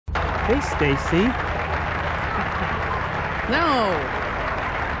Hey, Stacy. No.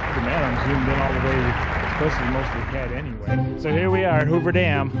 Look at that, I'm zoomed in all the way close to most of the head anyway. So here we are at Hoover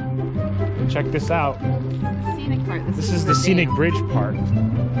Dam. Check this out. Scenic part. This is the scenic bridge part.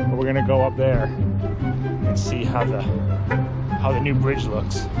 But we're gonna go up there and see how the new bridge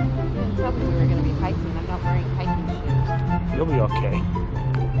looks. You didn't tell me we were going to be hiking. I'm not wearing hiking shoes. You'll be okay.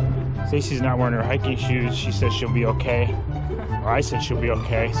 Stacy's not wearing her hiking shoes. She says she'll be okay. Or I said she'll be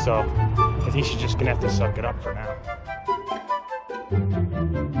okay. So I think she's just gonna have to suck it up for now.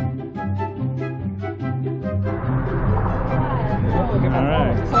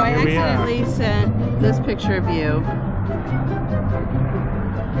 Alright. So I accidentally sent this picture of you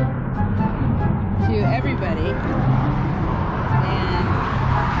to everybody. And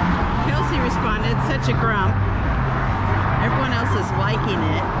Kelsey responded, such a grump. Everyone else is liking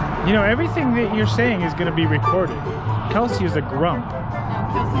it. You know, everything that you're saying is going to be recorded. Kelsey is a grump. No,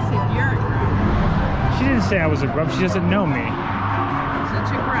 Kelsey said you're a grump. She didn't say I was a grump. She doesn't know me.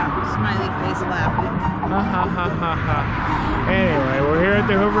 Such a grump. Smiley face laughing. Ha ha ha ha ha. Anyway, we're here at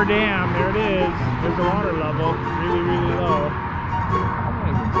the Hoover Dam. There it is. There's the water level. Really, really low.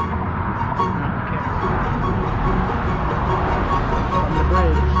 On the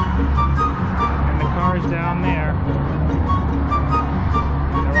bridge. And the car's down there.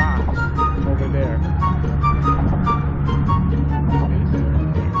 And the rocks over there.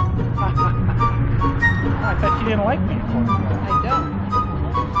 I thought you didn't like me. I don't.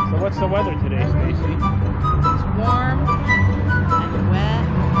 So what's the weather today, Stacy? It's warm and wet.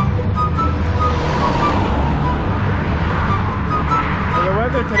 Well, the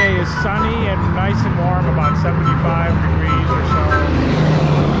weather today is sunny and nice and warm, about 75 degrees or so.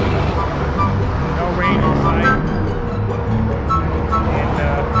 No rain in sight. And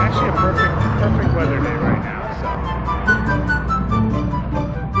actually a perfect weather day right now. So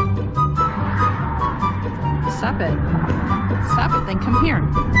Stop it. Stop it, then come here.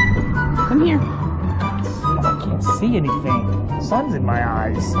 Come here. I can't see anything. The sun's in my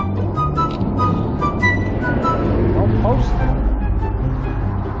eyes. Don't post it.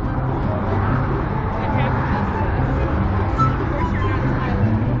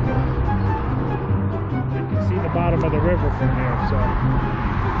 You can see the bottom of the river from here, so.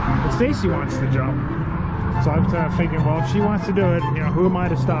 But Stacy wants to jump. So I'm thinking, well, if she wants to do it, you know, who am I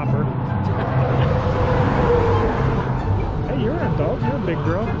to stop her? Hey, you're an adult. You're a big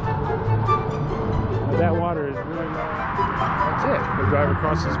girl. That water is really low. That's it. We'll drive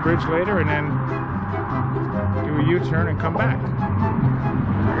across this bridge later and then do a U-turn and come back. I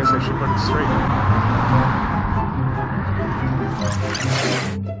guess I should put it straight.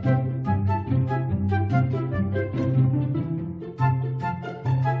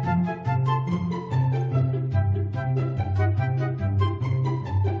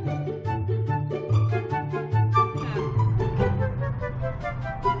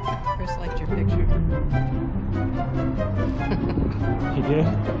 Chris liked your picture. He did?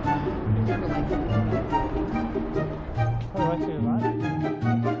 Never liked it. Oh, that's it, right?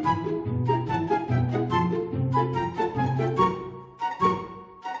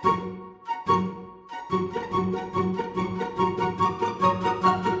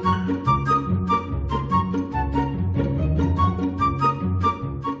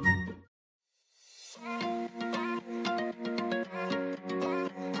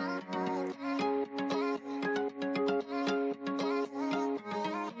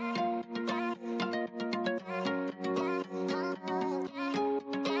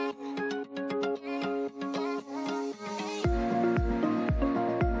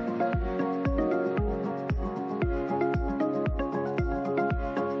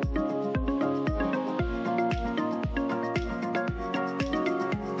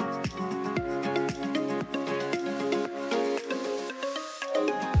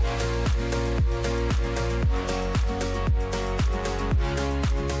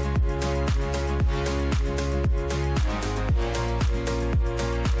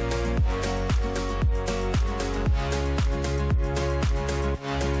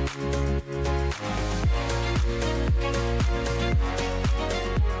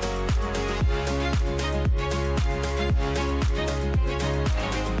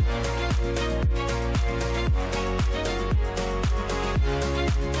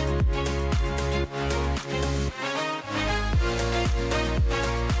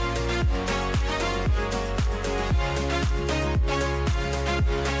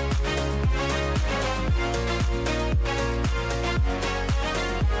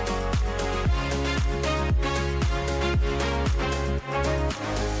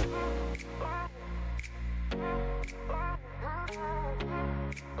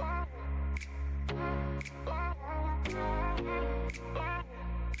 Yeah.